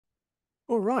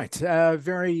All right.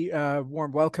 Very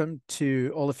warm welcome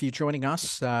to all of you joining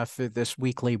us for this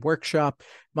weekly workshop.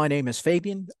 My name is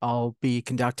Fabian. I'll be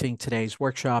conducting today's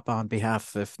workshop on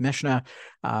behalf of Mishna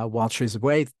while she's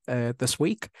away this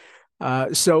week.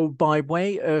 So by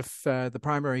way of the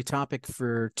primary topic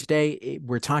for today,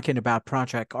 we're talking about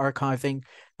project archiving.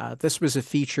 This was a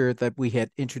feature that we had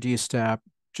introduced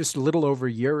just a little over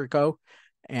a year ago.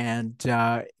 And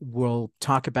we'll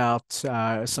talk about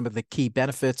some of the key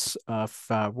benefits of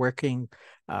working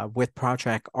with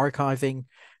project archiving.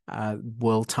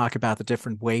 We'll talk about the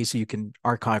different ways you can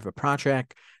archive a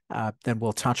project. Then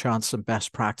we'll touch on some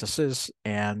best practices,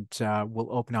 and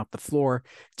we'll open up the floor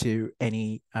to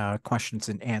any questions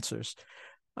and answers.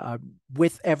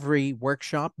 With every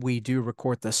workshop, we do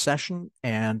record this session,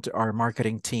 and our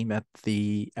marketing team at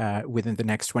within the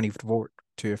next 24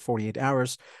 to 48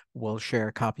 hours will share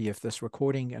a copy of this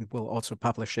recording, and we'll also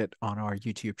publish it on our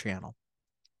YouTube channel.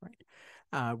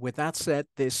 Right. With that said,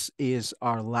 this is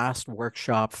our last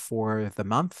workshop for the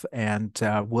month and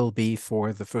will be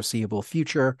for the foreseeable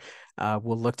future.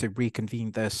 We'll look to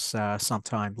reconvene this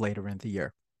sometime later in the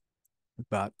year,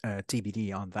 but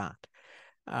TBD on that.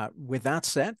 With that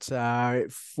said,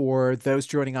 for those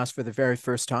joining us for the very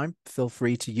first time, feel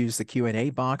free to use the Q&A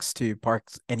box to park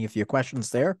any of your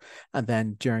questions there. And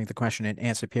then during the question and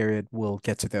answer period, we'll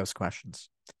get to those questions.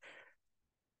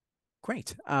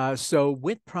 Great. So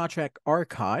with Project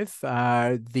Archive,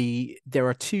 there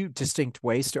are two distinct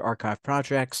ways to archive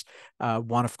projects.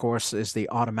 One, of course, is the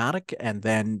automatic, and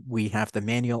then we have the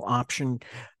manual option.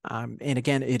 And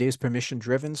again, it is permission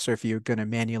driven. So if you're going to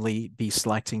manually be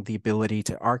selecting the ability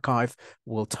to archive,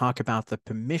 we'll talk about the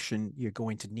permission you're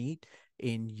going to need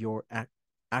in your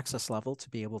access level to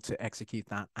be able to execute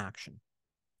that action.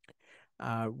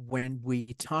 When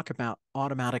we talk about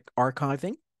automatic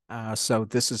archiving, so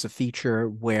this is a feature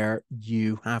where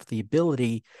you have the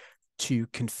ability to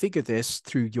configure this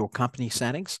through your company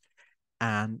settings.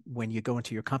 And when you go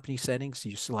into your company settings,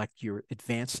 you select your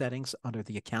advanced settings under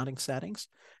the accounting settings.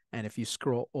 And if you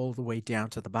scroll all the way down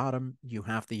to the bottom, you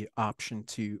have the option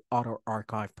to auto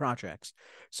archive projects.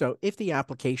 So if the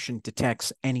application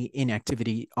detects any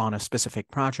inactivity on a specific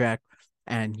project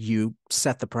and you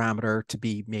set the parameter to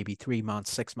be maybe 3 months,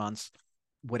 6 months,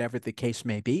 whatever the case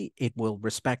may be, it will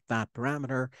respect that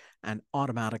parameter and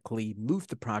automatically move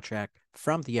the project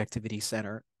from the activity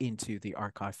center into the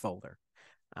archive folder.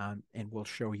 And we'll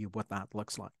show you what that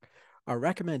looks like. Our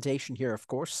recommendation here, of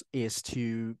course, is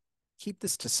to keep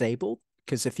this disabled,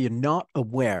 because if you're not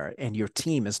aware and your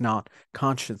team is not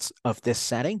conscious of this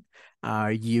setting,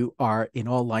 you are in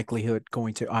all likelihood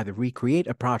going to either recreate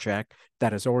a project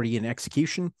that is already in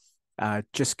execution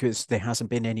just because there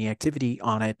hasn't been any activity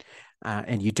on it,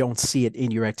 and you don't see it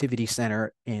in your activity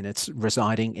center and it's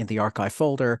residing in the archive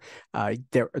folder,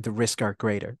 the risks are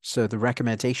greater. So the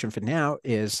recommendation for now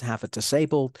is have it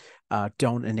disabled.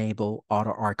 Don't enable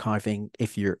auto archiving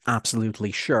if you're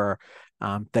absolutely sure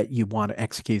that you want to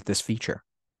execute this feature.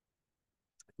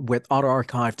 With auto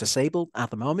archive disabled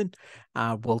at the moment,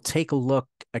 we'll take a look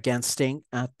again, staying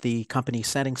at the company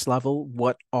settings level.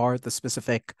 What are the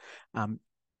specific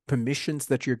permissions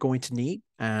that you're going to need?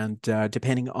 And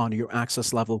depending on your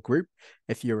access level group,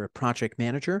 if you're a project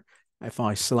manager, if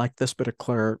I select this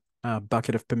particular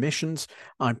bucket of permissions,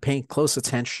 I'm paying close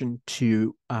attention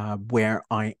to where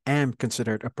I am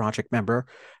considered a project member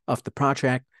of the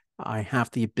project. I have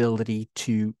the ability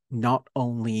to not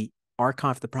only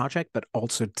archive the project, but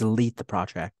also delete the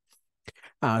project.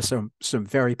 So some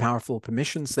very powerful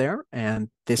permissions there, and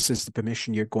this is the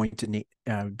permission you're going to need,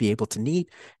 be able to need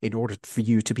in order for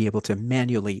you to be able to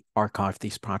manually archive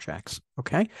these projects.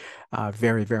 Okay,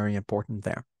 very, very important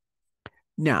there.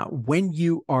 Now, when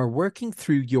you are working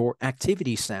through your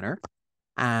activity center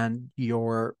and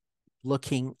you're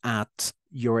looking at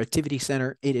your activity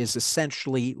center, it is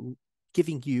essentially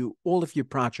giving you all of your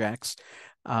projects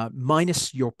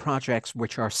minus your projects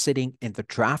which are sitting in the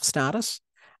draft status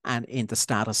and in the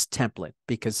status template,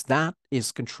 because that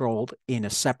is controlled in a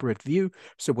separate view.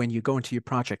 So when you go into your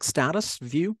project status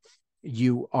view,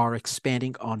 you are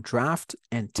expanding on draft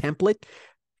and template,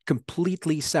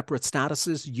 completely separate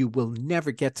statuses. You will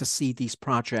never get to see these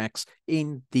projects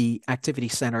in the activity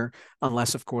center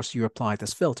unless, of course, you apply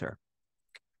this filter.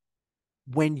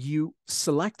 When you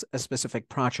select a specific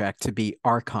project to be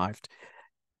archived,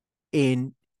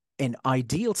 in an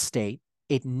ideal state,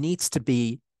 it needs to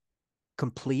be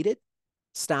completed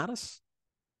status.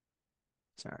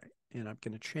 Sorry, and I'm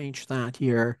going to change that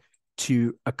here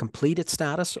to a completed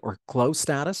status or closed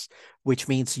status, which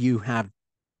means you have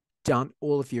done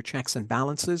all of your checks and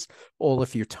balances, all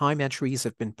of your time entries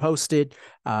have been posted,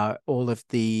 all of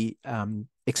the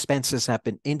expenses have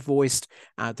been invoiced.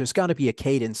 There's got to be a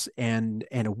cadence and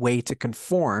a way to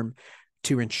conform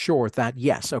to ensure that,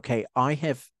 yes, okay, I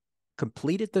have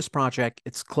completed this project,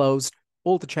 it's closed,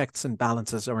 all the checks and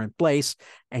balances are in place,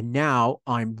 and now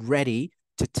I'm ready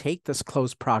to take this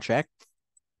closed project.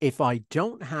 If I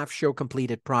don't have show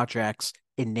completed projects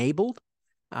enabled,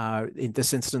 in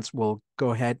this instance, we'll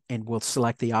go ahead and we'll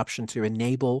select the option to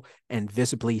enable and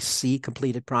visibly see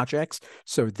completed projects.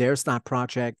 So there's that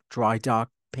project, dry dock,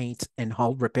 paint, and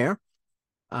hull repair.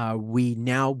 We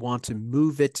now want to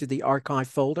move it to the archive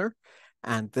folder.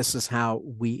 And this is how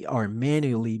we are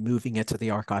manually moving it to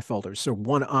the archive folder. So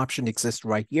one option exists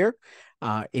right here.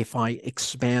 If I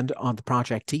expand on the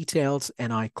project details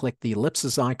and I click the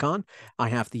ellipsis icon, I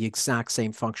have the exact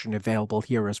same function available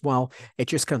here as well. It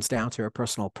just comes down to a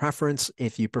personal preference.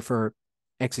 If you prefer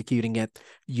executing it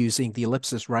using the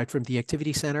ellipsis right from the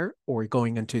Activity Center or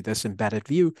going into this embedded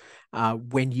view,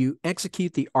 when you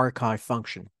execute the archive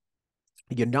function,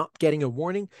 you're not getting a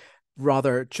warning.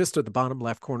 Rather, just at the bottom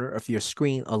left corner of your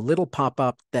screen, a little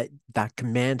pop-up that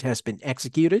command has been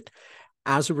executed.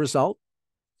 As a result,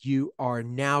 you are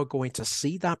now going to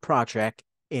see that project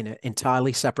in an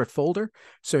entirely separate folder.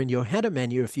 So in your header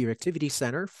menu of your Activity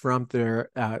Center, from the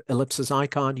ellipsis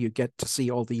icon, you get to see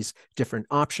all these different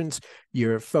options.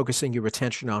 You're focusing your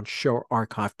attention on Show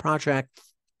Archive Project,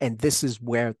 and this is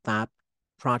where that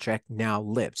project now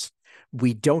lives.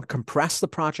 We don't compress the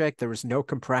project. There is no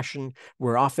compression.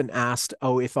 We're often asked,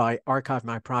 oh, if I archive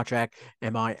my project,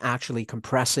 am I actually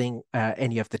compressing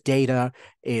any of the data?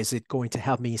 Is it going to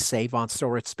help me save on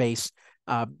storage space?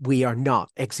 We are not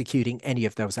executing any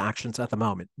of those actions at the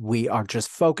moment. We are just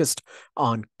focused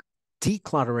on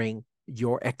decluttering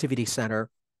your Activity Center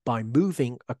by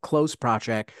moving a closed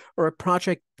project or a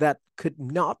project that could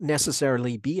not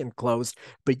necessarily be enclosed,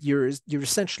 but you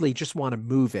essentially just want to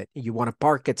move it. You want to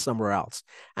park it somewhere else.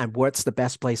 And what's the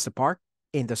best place to park?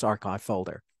 In this archive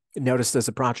folder. Notice there's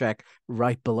a project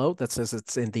right below that says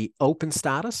it's in the open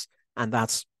status, and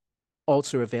that's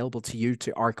also available to you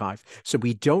to archive. So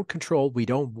we don't control, we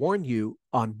don't warn you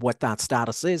on what that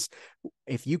status is.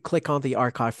 If you click on the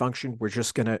archive function, we're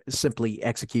just going to simply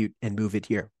execute and move it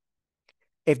here.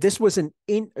 If this was an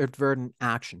inadvertent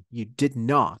action, you did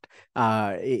not.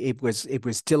 It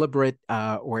was deliberate,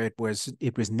 or it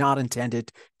was not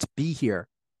intended to be here.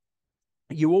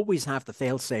 You always have the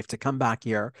failsafe to come back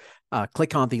here,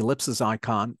 click on the ellipsis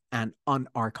icon, and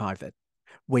unarchive it.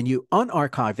 When you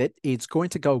unarchive it, it's going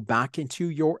to go back into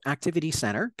your Activity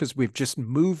Center because we've just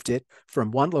moved it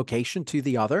from one location to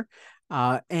the other,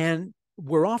 and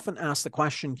we're often asked the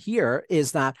question here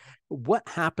is that what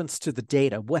happens to the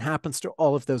data? What happens to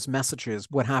all of those messages?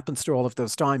 What happens to all of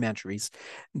those time entries?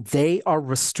 They are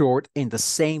restored in the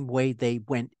same way they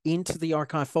went into the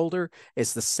archive folder.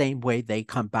 It's the same way they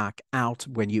come back out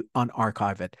when you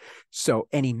unarchive it. So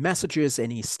any messages,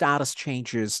 any status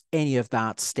changes, any of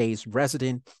that stays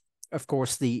resident. Of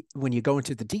course, when you go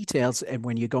into the details and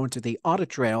when you go into the audit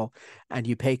trail and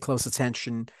you pay close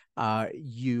attention,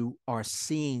 you are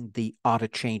seeing the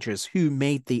audit changes. Who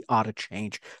made the audit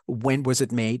change? When was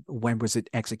it made? When was it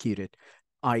executed?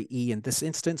 i.e., in this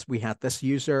instance, we had this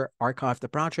user archive the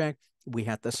project. We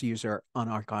had this user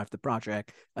unarchive the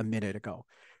project a minute ago.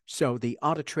 So the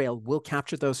audit trail will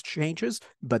capture those changes,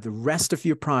 but the rest of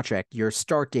your project, your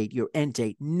start date, your end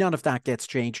date, none of that gets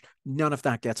changed. None of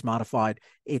that gets modified.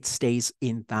 It stays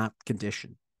in that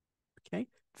condition. Okay,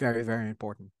 very, very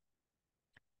important.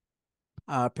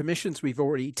 Permissions we've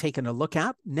already taken a look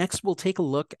at. Next, we'll take a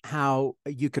look how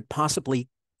you could possibly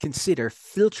consider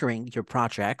filtering your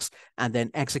projects and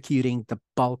then executing the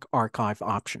bulk archive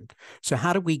option. So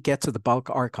how do we get to the bulk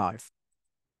archive?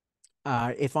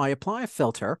 If I apply a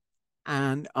filter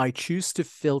and I choose to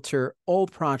filter all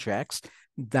projects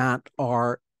that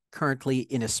are currently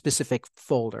in a specific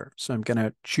folder. So I'm going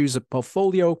to choose a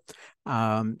portfolio,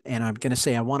 and I'm going to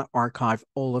say I want to archive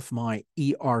all of my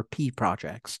ERP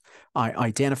projects. I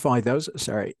identify those,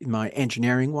 my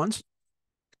engineering ones.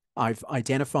 I've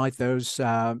identified those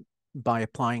by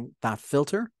applying that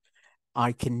filter.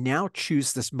 I can now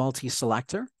choose this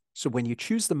multi-selector. So when you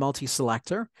choose the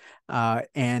multi-selector,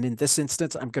 and in this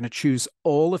instance, I'm going to choose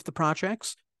all of the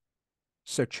projects.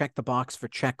 So check the box for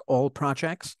check all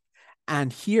projects.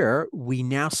 And here we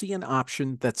now see an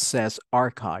option that says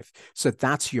archive. So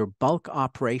that's your bulk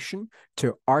operation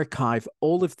to archive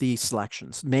all of these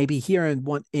selections. Maybe here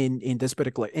in this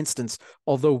particular instance,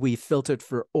 although we filtered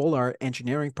for all our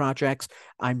engineering projects,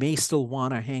 I may still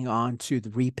want to hang on to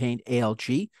the repaint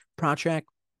ALG project.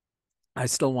 I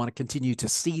still want to continue to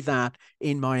see that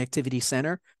in my Activity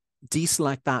Center.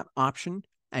 Deselect that option,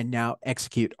 and now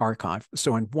execute archive.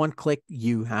 So in one click,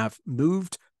 you have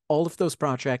moved all of those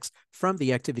projects from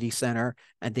the activity center,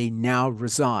 and they now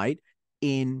reside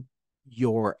in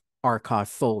your archive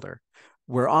folder.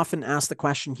 We're often asked the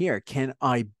question here, can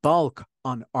I bulk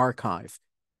on archive?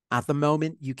 At the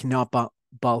moment, you cannot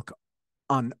bulk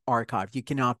on archive. You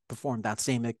cannot perform that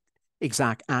same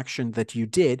exact action that you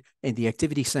did in the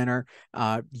activity center.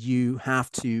 You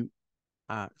have to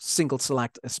single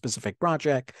select a specific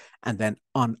project and then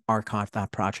unarchive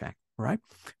that project, right?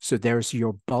 So there's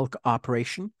your bulk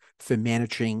operation for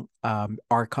managing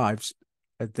archives,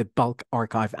 the bulk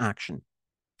archive action.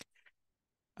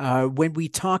 When we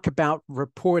talk about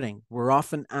reporting, we're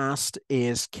often asked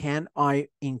is, can I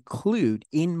include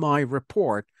in my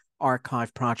report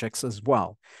archive projects as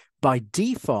well? By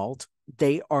default,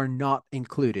 they are not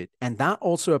included. And that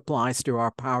also applies to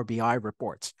our Power BI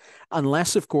reports.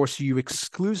 Unless, of course, you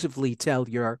exclusively tell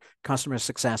your customer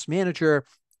success manager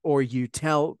or you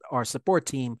tell our support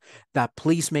team that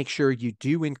please make sure you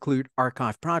do include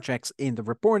archive projects in the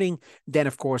reporting, then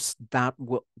of course that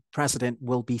precedent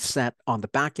will be set on the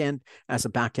back end as a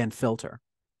back end filter.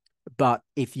 But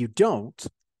if you don't,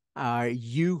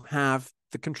 you have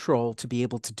the control to be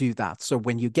able to do that. So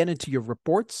when you get into your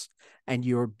reports and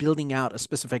you're building out a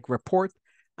specific report,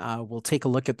 we'll take a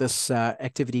look at this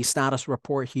activity status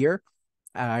report here.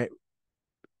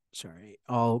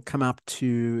 I'll come up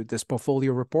to this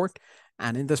portfolio report.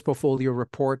 And in this portfolio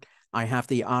report, I have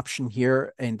the option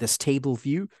here in this table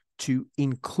view to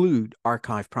include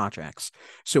archive projects.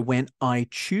 So when I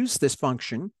choose this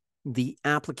function, the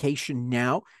application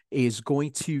now is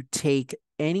going to take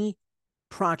any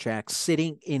projects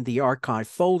sitting in the archive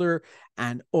folder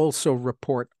and also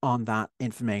report on that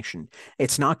information.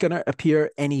 It's not going to appear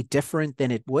any different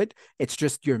than it would. It's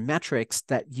just your metrics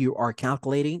that you are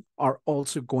calculating are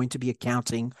also going to be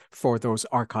accounting for those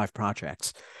archive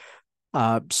projects.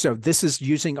 So this is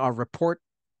using our report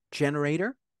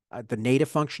generator, the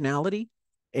native functionality.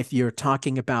 If you're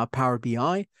talking about Power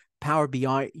BI,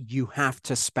 you have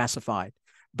to specify it.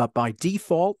 But by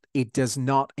default, it does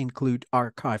not include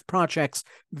archive projects,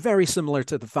 very similar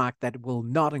to the fact that it will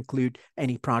not include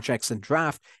any projects in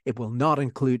draft. It will not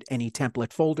include any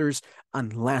template folders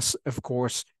unless, of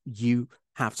course, you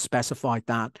have specified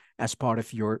that as part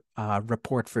of your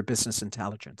report for business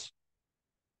intelligence.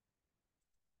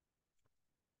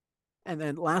 And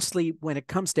then lastly, when it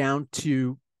comes down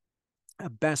to a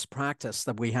best practice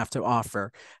that we have to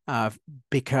offer,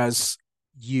 because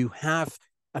you have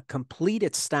a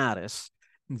completed status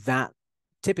that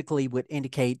typically would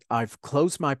indicate I've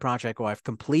closed my project or I've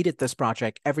completed this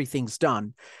project, everything's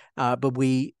done. But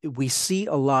we see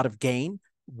a lot of gain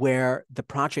where the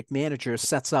project manager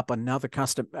sets up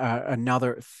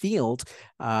another field,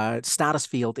 status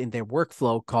field in their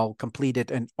workflow called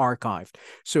completed and archived.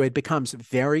 So it becomes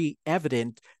very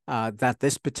evident that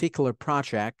this particular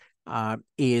project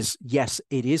yes,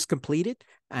 it is completed,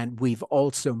 and we've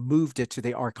also moved it to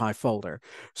the archive folder.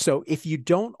 So if you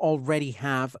don't already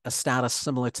have a status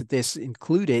similar to this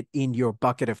included in your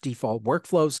bucket of default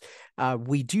workflows,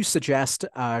 we do suggest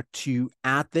to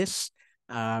add this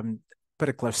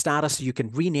particular status. You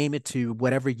can rename it to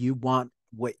whatever you want,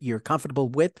 what you're comfortable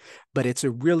with, but it's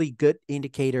a really good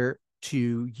indicator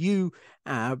to you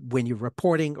when you're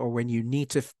reporting or when you need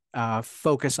to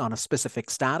focus on a specific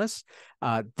status.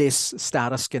 This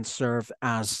status can serve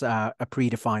as a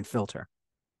predefined filter.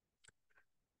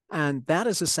 And that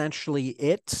is essentially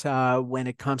it when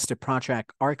it comes to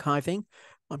project archiving.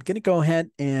 I'm going to go ahead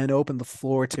and open the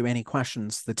floor to any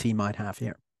questions the team might have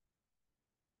here.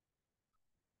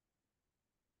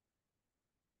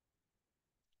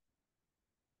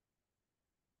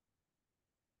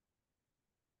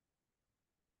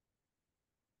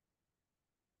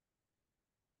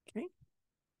 Okay.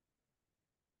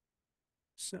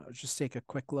 So just take a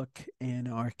quick look in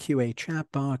our QA chat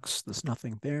box. There's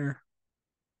nothing there.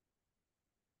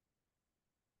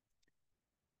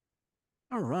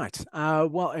 All right.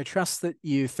 Well, I trust that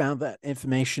you found that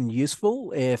information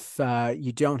useful. If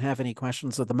you don't have any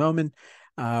questions at the moment,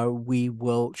 we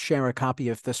will share a copy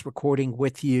of this recording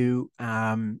with you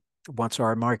once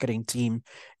our marketing team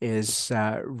is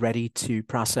ready to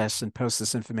process and post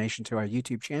this information to our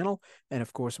YouTube channel, and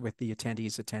of course with the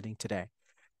attendees attending today.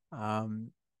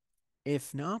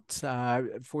 If not,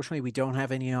 unfortunately, we don't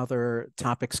have any other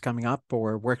topics coming up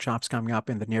or workshops coming up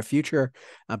in the near future,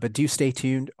 but do stay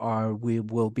tuned. We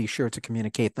will be sure to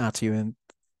communicate that to you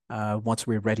once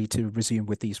we're ready to resume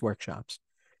with these workshops.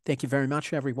 Thank you very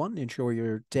much, everyone. Enjoy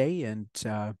your day, and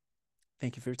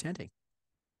thank you for attending.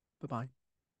 Bye-bye.